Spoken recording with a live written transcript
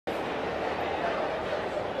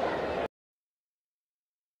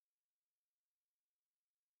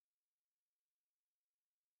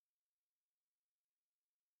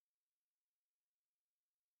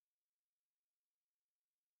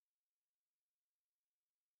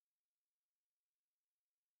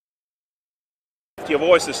your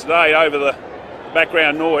voices today over the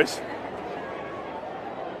background noise.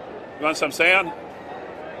 You want some sound?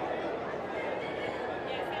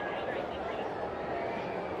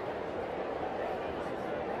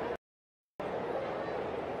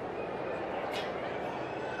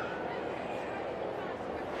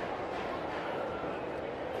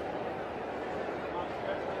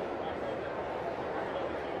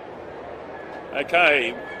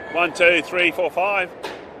 Okay, 1, 2, 3, 4, 5,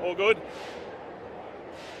 all good.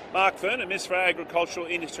 Mark Furner, Minister for Agricultural,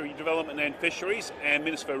 Industry Development and Fisheries and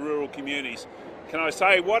Minister for Rural Communities. Can I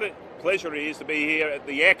say what a pleasure it is to be here at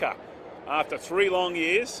the Ekka after 3 long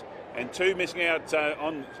years and 2 missing out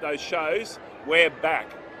on those shows. We're back,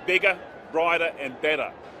 bigger, brighter and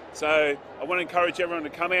better. So I want to encourage everyone to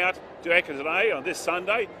come out to Ekka today on this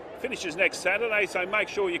Sunday. Finishes next Saturday, so make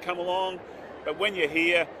sure you come along. But when you're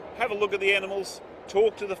here, have a look at the animals,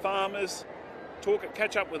 talk to the farmers,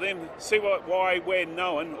 catch up with them, see why we're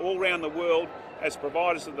known all around the world as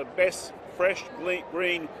providers of the best fresh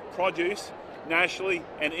green produce nationally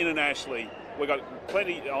and internationally. We've got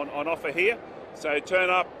plenty on offer here, so turn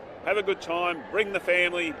up, have a good time, bring the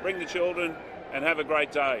family, bring the children and have a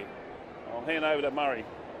great day. I'll hand over to Murray.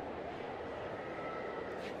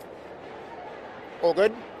 All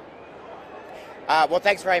good? Well,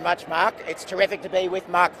 thanks very much, Mark. It's terrific to be with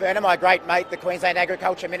Mark Furner, my great mate, the Queensland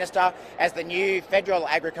Agriculture Minister, as the new Federal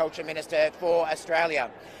Agriculture Minister for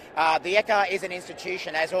Australia. The Ekka is an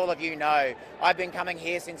institution, as all of you know. I've been coming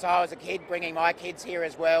here since I was a kid, bringing my kids here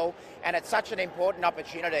as well, and it's such an important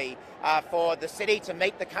opportunity for the city to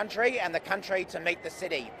meet the country and the country to meet the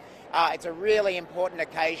city. It's a really important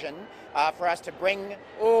occasion for us to bring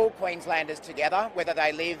all Queenslanders together, whether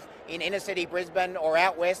they live in inner city Brisbane or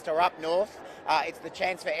out west or up north. It's the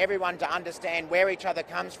chance for everyone to understand where each other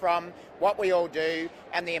comes from, what we all do,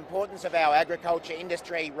 and the importance of our agriculture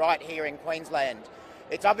industry right here in Queensland.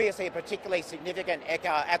 It's obviously a particularly significant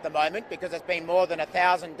Ekka at the moment because it's been more than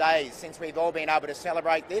 1,000 days since we've all been able to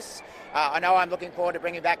celebrate this. I know I'm looking forward to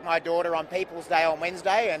bringing back my daughter on People's Day on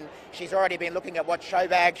Wednesday, and she's already been looking at what show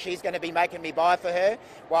bag she's going to be making me buy for her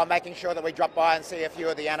while making sure that we drop by and see a few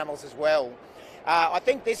of the animals as well. I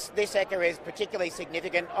think this Ekka is particularly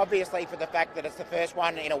significant, obviously for the fact that it's the first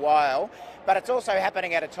one in a while, but it's also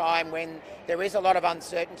happening at a time when there is a lot of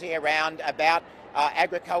uncertainty around about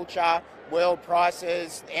agriculture, world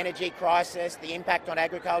prices, energy crisis, the impact on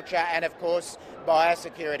agriculture, and of course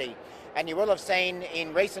biosecurity. And you will have seen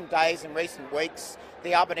in recent days and recent weeks,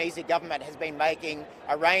 the Albanese government has been making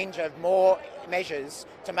a range of more measures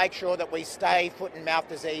to make sure that we stay foot and mouth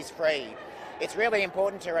disease free. It's really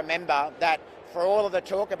important to remember that for all of the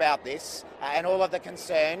talk about this and all of the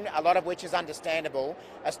concern, a lot of which is understandable,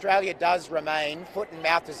 Australia does remain foot and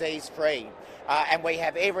mouth disease free, and we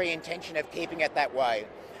have every intention of keeping it that way.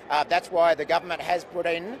 That's why the government has put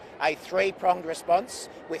in a 3-pronged response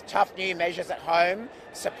with tough new measures at home,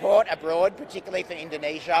 support abroad, particularly for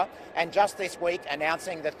Indonesia, and just this week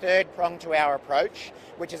announcing the 3rd prong to our approach,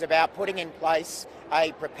 which is about putting in place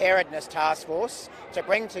a preparedness task force to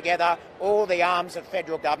bring together all the arms of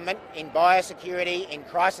federal government in biosecurity, in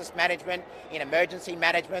crisis management, in emergency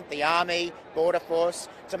management, the Army, Border Force,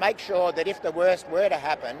 to make sure that if the worst were to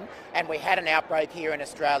happen and we had an outbreak here in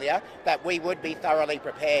Australia, that we would be thoroughly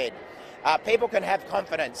prepared. People can have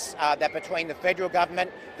confidence that between the federal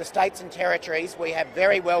government, the states and territories, we have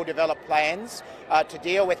very well developed plans to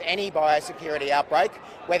deal with any biosecurity outbreak,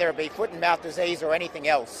 whether it be foot and mouth disease or anything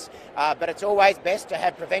else. But it's always best to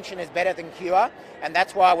have prevention is better than cure, and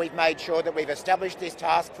that's why we've made sure that we've established this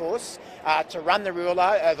task force to run the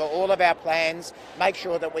ruler over all of our plans, make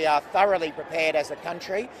sure that we are thoroughly prepared as a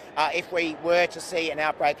country if we were to see an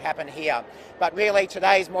outbreak happen here. But really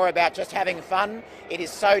today is more about just having fun. It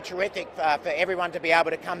is so terrific for everyone to be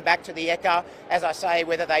able to come back to the Ekka, as I say,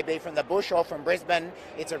 whether they be from the bush or from Brisbane.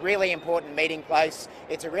 It's a really important meeting place.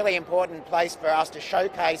 It's a really important place for us to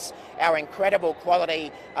showcase our incredible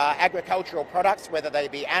quality agricultural products, whether they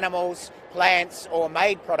be animals, plants or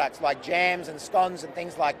made products like jams and scones and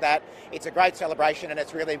things like that. It's a great celebration and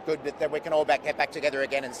it's really good that we can all get back together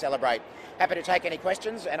again and celebrate. Happy to take any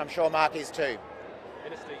questions, and I'm sure Mark is too.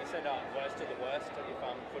 Minister, you said worst of the worst if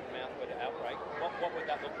foot and mouth were to outbreak. What would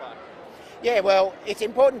that look like? Yeah, well, it's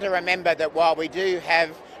important to remember that while we do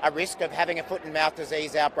have a risk of having a foot and mouth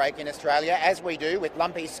disease outbreak in Australia, as we do with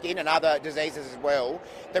lumpy skin and other diseases as well,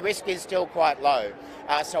 the risk is still quite low.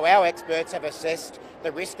 So our experts have assessed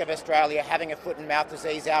the risk of Australia having a foot and mouth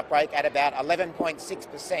disease outbreak at about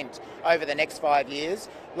 11.6% over the next 5 years.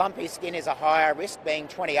 Lumpy skin is a higher risk, being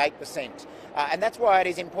 28%. And that's why it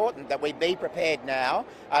is important that we be prepared now now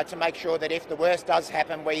to make sure that if the worst does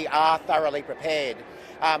happen, we are thoroughly prepared.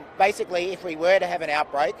 Basically, if we were to have an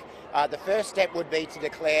outbreak, the first step would be to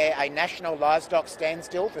declare a national livestock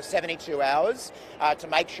standstill for 72 hours to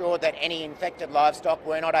make sure that any infected livestock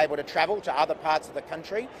were not able to travel to other parts of the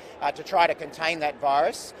country to try to contain that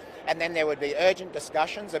virus. And then there would be urgent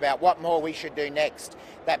discussions about what more we should do next.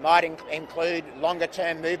 That might include longer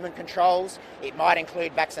term movement controls, it might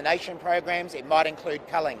include vaccination programs, it might include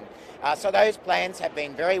culling. So those plans have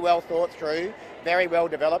been very well thought through, very well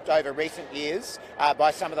developed over recent years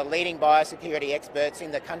by some of the leading biosecurity experts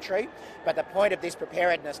in the country. But the point of this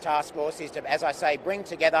preparedness task force is to, as I say, bring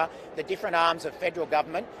together the different arms of federal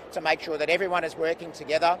government to make sure that everyone is working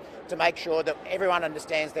together, to make sure that everyone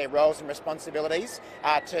understands their roles and responsibilities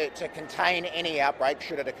to contain any outbreak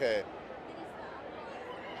should it occur.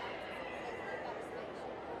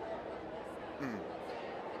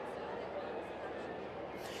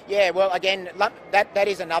 Yeah, well, again, that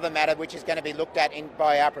is another matter which is going to be looked at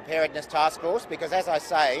by our preparedness task force, because, as I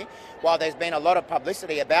say, while there's been a lot of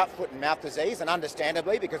publicity about foot and mouth disease, and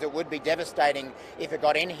understandably, because it would be devastating if it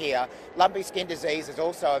got in here, lumpy skin disease is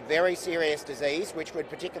also a very serious disease which would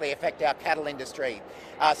particularly affect our cattle industry.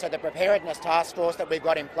 So the preparedness task force that we've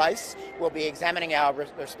got in place will be examining our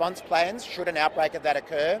response plans should an outbreak of that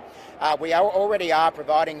occur. We already are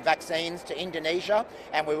providing vaccines to Indonesia,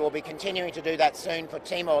 and we will be continuing to do that soon for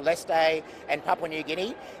Timor-Leste and Papua New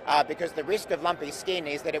Guinea, because the risk of lumpy skin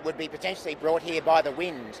is that it would be potentially brought here by the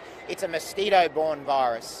wind. It's a mosquito-borne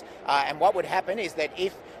virus, and what would happen is that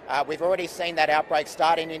if we've already seen that outbreak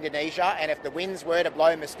start in Indonesia, and if the winds were to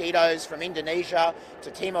blow mosquitoes from Indonesia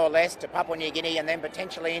to Timor-Leste to Papua New Guinea and then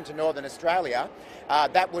potentially into northern Australia,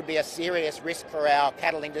 that would be a serious risk for our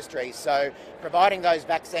cattle industry. So providing those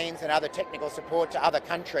vaccines and other technical support to other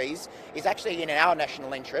countries is actually in our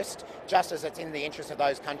national interest, just as it's in the interest of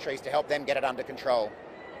those countries to help them get it under control.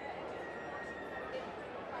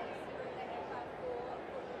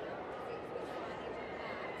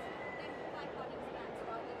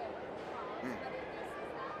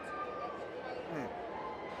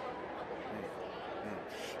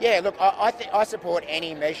 Yeah, look, I support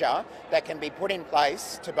any measure that can be put in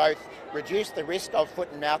place to both reduce the risk of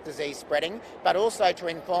foot and mouth disease spreading, but also to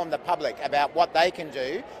inform the public about what they can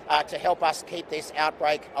do to help us keep this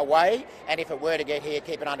outbreak away, and if it were to get here,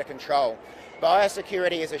 keep it under control.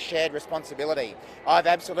 Biosecurity is a shared responsibility. I've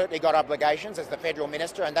absolutely got obligations as the Federal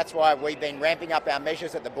Minister, and that's why we've been ramping up our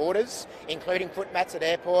measures at the borders, including foot mats at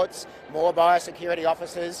airports, more biosecurity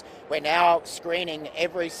officers. We're now screening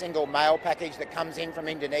every single mail package that comes in from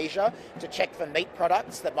Indonesia to check for meat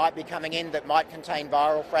products that might be coming in that might contain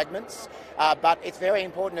viral fragments. But it's very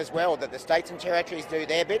important as well that the states and territories do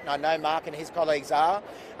their bit, and I know Mark and his colleagues are,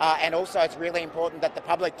 and also it's really important that the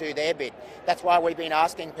public do their bit. That's why we've been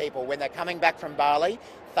asking people when they're coming back from Bali,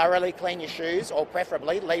 thoroughly clean your shoes, or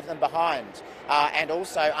preferably leave them behind. And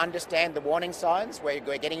also understand the warning signs. We're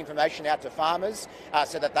getting information out to farmers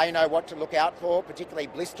so that they know what to look out for, particularly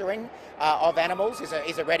blistering of animals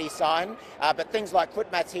is a ready sign. But things like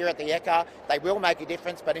foot mats here at the Ekka, they will make a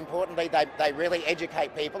difference, but importantly they really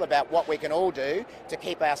educate people about what we can all do to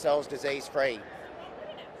keep ourselves disease free.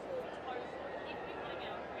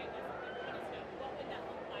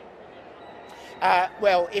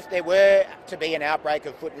 Well, if there were to be an outbreak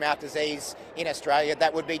of foot and mouth disease in Australia,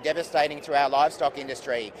 that would be devastating to our livestock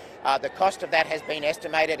industry. The cost of that has been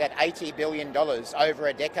estimated at $80 billion over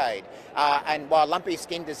a decade. And while lumpy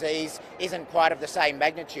skin disease isn't quite of the same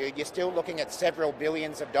magnitude, you're still looking at several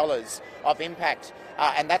billions of dollars of impact.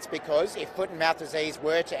 And that's because if foot and mouth disease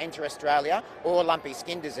were to enter Australia, or lumpy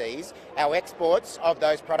skin disease, our exports of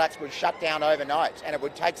those products would shut down overnight, and it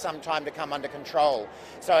would take some time to come under control.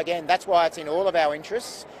 So again, that's why it's in all of our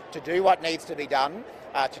interests to do what needs to be done,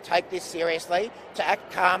 to take this seriously, to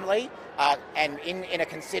act calmly and in a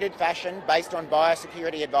considered fashion based on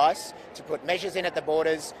biosecurity advice, to put measures in at the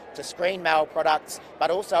borders, to screen mail products, but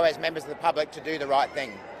also as members of the public to do the right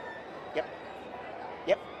thing. Yep.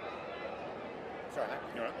 Yep. Sorry, mate.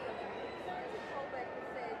 You're right.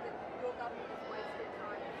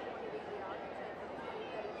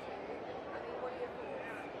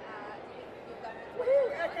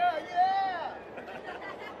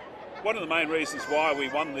 One of the main reasons why we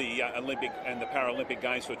won the Olympic and the Paralympic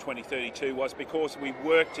Games for 2032 was because we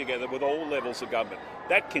worked together with all levels of government.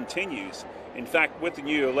 That continues. In fact, with the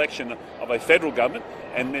new election of a federal government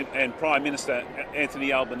and Prime Minister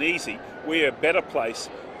Anthony Albanese, we are a better place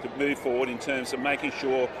to move forward in terms of making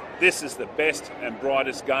sure this is the best and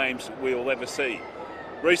brightest games we will ever see.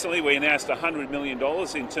 Recently, we announced $100 million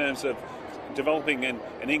in terms of developing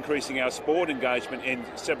and increasing our sport engagement in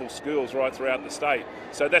several schools right throughout the state.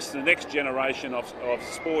 So that's the next generation of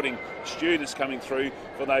sporting students coming through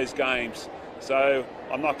for those games. So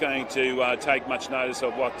I'm not going to take much notice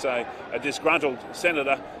of what a disgruntled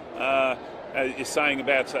senator is saying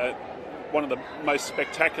about one of the most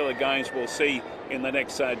spectacular games we'll see in the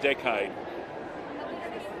next decade.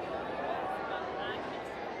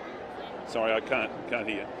 Sorry, I can't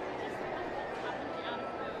hear.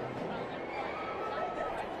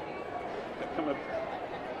 Come up.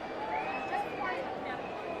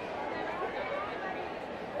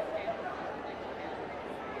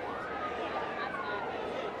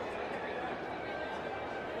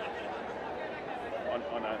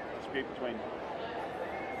 On a dispute between.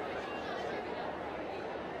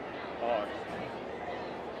 Oh.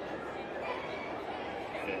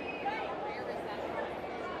 Yeah.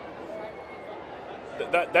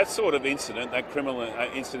 That sort of incident, that criminal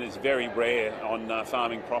incident, is very rare on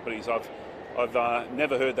farming properties. I've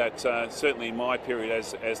never heard that, certainly in my period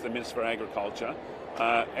as the Minister for Agriculture.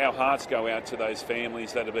 Our hearts go out to those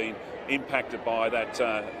families that have been impacted by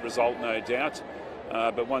that result, no doubt.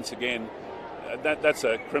 But once again, that's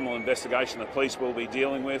a criminal investigation the police will be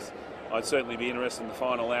dealing with. I'd certainly be interested in the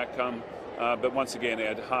final outcome. But once again,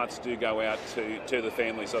 our hearts do go out to the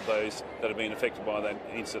families of those that have been affected by that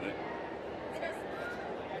incident.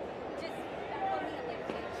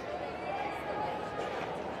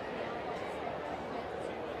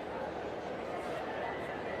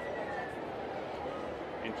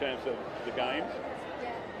 In terms of the games?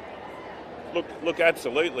 Look,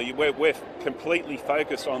 absolutely. We're completely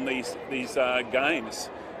focused on these games.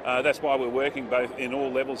 That's why we're working both in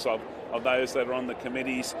all levels of those that are on the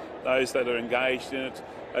committees, those that are engaged in it.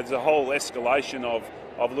 There's a whole escalation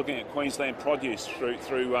of looking at Queensland produce through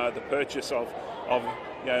the purchase of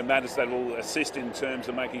matters that will assist in terms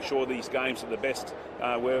of making sure these games are the best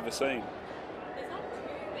we've ever seen.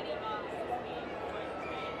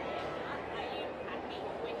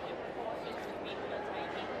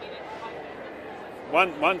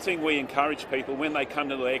 One thing we encourage people when they come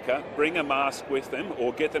to the Ekka, bring a mask with them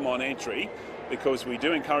or get them on entry, because we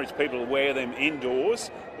do encourage people to wear them indoors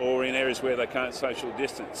or in areas where they can't social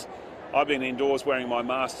distance. I've been indoors wearing my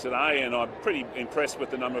mask today, and I'm pretty impressed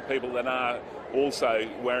with the number of people that are also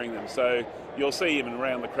wearing them. So you'll see even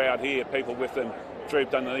around the crowd here, people with them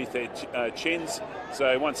drooped underneath their chins.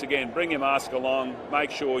 So once again, bring your mask along, make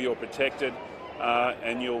sure you're protected,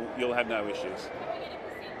 and you'll have no issues.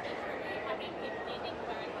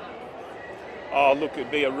 Oh, look, it'd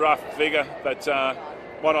be a rough figure, but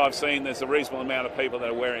what I've seen, there's a reasonable amount of people that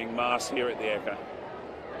are wearing masks here at the Ekka.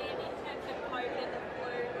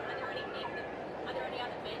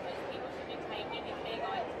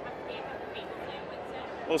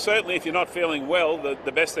 Well, certainly if you're not feeling well,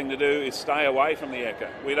 the best thing to do is stay away from the Ekka.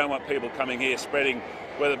 We don't want people coming here spreading,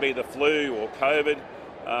 whether it be the flu or COVID.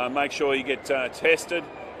 Make sure you get tested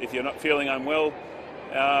if you're not feeling unwell,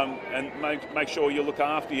 and make sure you look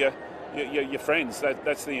after your friends.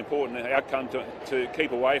 That's the important outcome to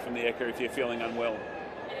keep away from the Ekka if you're feeling unwell.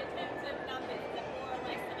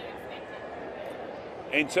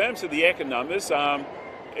 In terms of the Ekka numbers,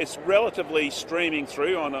 it's relatively streaming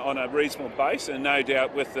through on a reasonable base, and no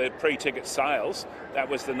doubt with the pre-ticket sales, that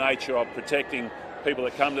was the nature of protecting people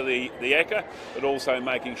that come to the Ekka, but also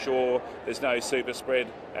making sure there's no super spread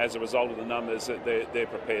as a result of the numbers that they're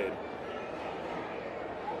prepared.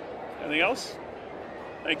 Anything else?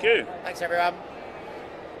 Thank you. Thanks, everyone.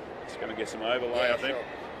 Just going to get some overlay, Yeah, I think. sure.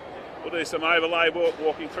 We'll do some overlay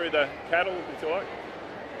walking through the cattle, if you like.